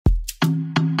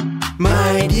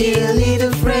My dear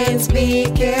little friends, be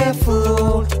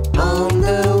careful on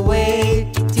the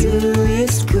way to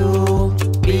school.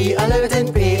 Be alert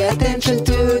and pay attention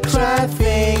to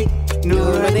traffic.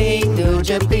 No running, no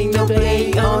jumping, no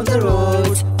playing on the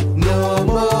roads. No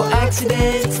more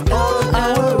accidents on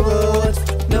our roads.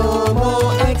 No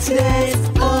more accidents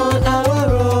on our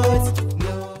roads.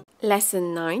 No.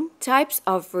 Lesson 9. Types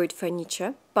of road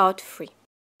furniture, Part 3.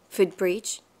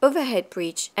 Footbridge, overhead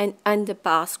bridge and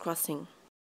underpass crossing.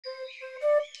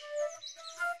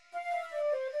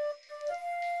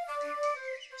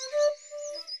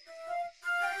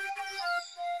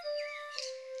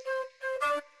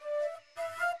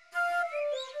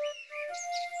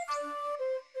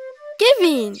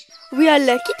 Kevin, we are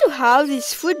lucky to have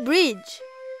this footbridge.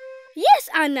 Yes,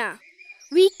 Anna.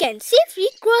 We can safely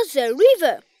cross the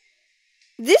river.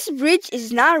 This bridge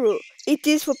is narrow. It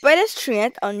is for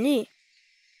pedestrians only.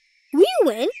 We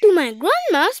went to my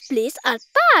grandma's place at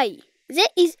Pai. There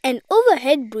is an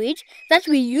overhead bridge that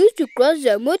we use to cross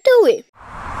the motorway.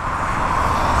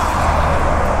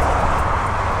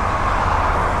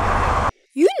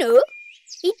 You know,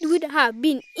 it would have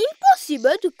been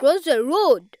impossible to cross the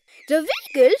road. The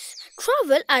vehicles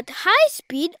travel at high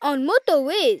speed on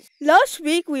motorways. Last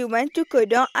week we went to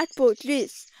Kodong at Port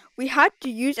Louis. We had to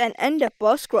use an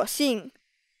underpass crossing.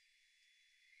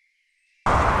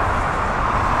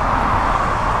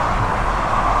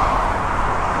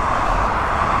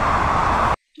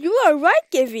 You are right,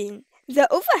 Kevin.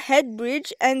 The overhead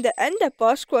bridge and the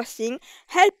underpass crossing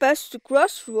help us to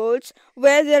cross roads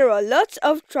where there are lots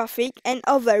of traffic and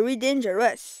are very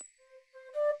dangerous.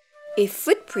 A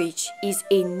footbridge is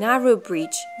a narrow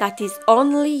bridge that is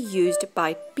only used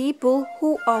by people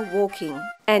who are walking.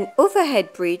 An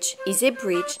overhead bridge is a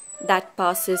bridge that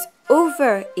passes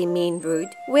over a main road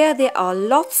where there are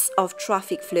lots of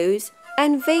traffic flows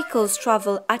and vehicles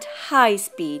travel at high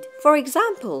speed. For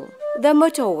example, the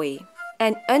motorway.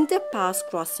 An underpass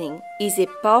crossing is a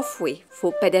pathway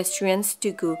for pedestrians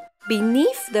to go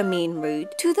beneath the main road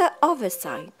to the other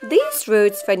side. These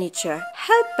road furniture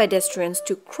help pedestrians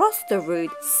to cross the road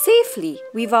safely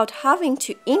without having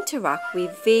to interact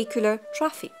with vehicular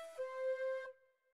traffic.